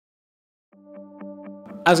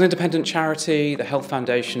As an independent charity, the Health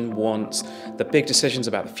Foundation wants the big decisions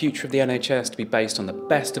about the future of the NHS to be based on the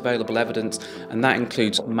best available evidence, and that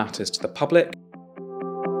includes matters to the public.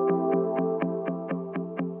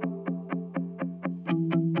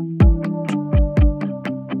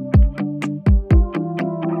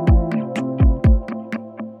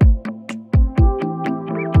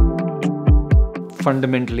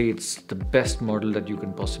 Fundamentally, it's the best model that you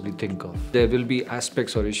can possibly think of. There will be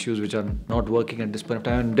aspects or issues which are not working at this point of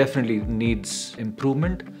time and definitely needs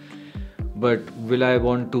improvement. But will I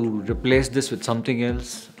want to replace this with something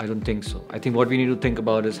else? I don't think so. I think what we need to think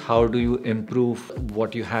about is how do you improve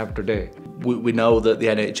what you have today? We know that the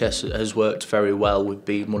NHS has worked very well. We've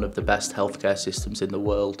been one of the best healthcare systems in the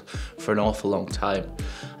world for an awful long time.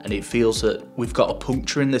 And it feels that we've got a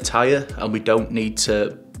puncture in the tyre and we don't need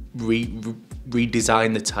to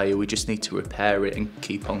redesign the tyre, we just need to repair it and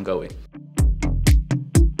keep on going.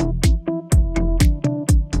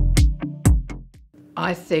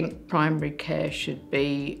 I think primary care should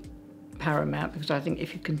be paramount, because I think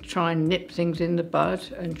if you can try and nip things in the bud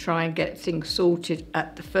and try and get things sorted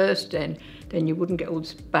at the first end, then you wouldn't get all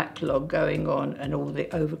this backlog going on and all the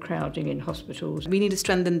overcrowding in hospitals. We need to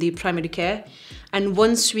strengthen the primary care, and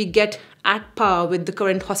once we get at par with the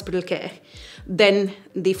current hospital care, then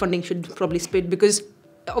the funding should probably split, because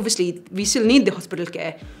obviously we still need the hospital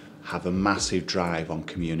care. Have a massive drive on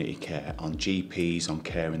community care, on GPs, on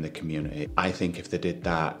care in the community. I think if they did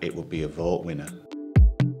that, it would be a vote winner.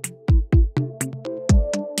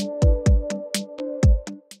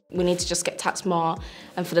 We need to just get taxed more,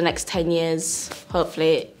 and for the next 10 years,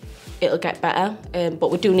 hopefully it'll get better.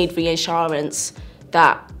 But we do need reassurance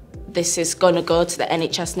that this is going to go to the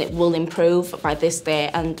NHS and it will improve by this day,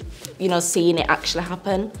 and, you know, seeing it actually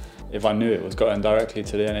happen. If I knew it was going directly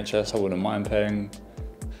to the NHS, I wouldn't mind paying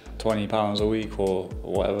 £20 a week or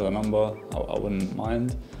whatever the number, I wouldn't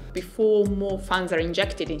mind. Before more funds are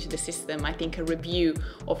injected into the system, I think a review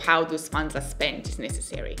of how those funds are spent is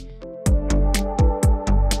necessary.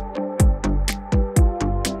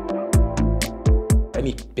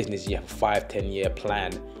 Any business, you have a 5-10 year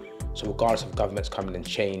plan. So regardless of governments coming and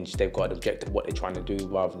change, they've got an objective of what they're trying to do,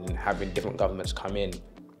 rather than having different governments come in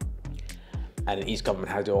and each government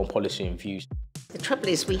has their own policy and views. The trouble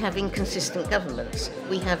is we have inconsistent governments,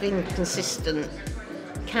 we have inconsistent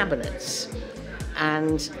cabinets,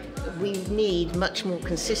 and we need much more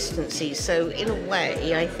consistency. So in a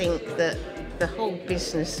way, I think that the whole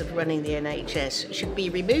business of running the NHS should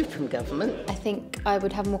be removed from government. I think I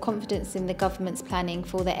would have more confidence in the government's planning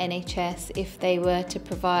for the NHS if they were to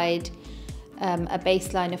provide a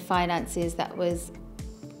baseline of finances that was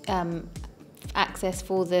access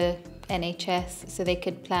for the NHS, so they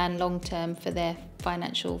could plan long term for their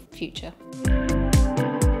financial future.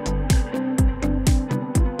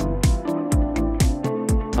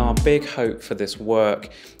 Our big hope for this work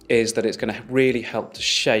is that it's going to really help to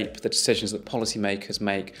shape the decisions that policymakers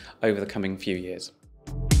make over the coming few years.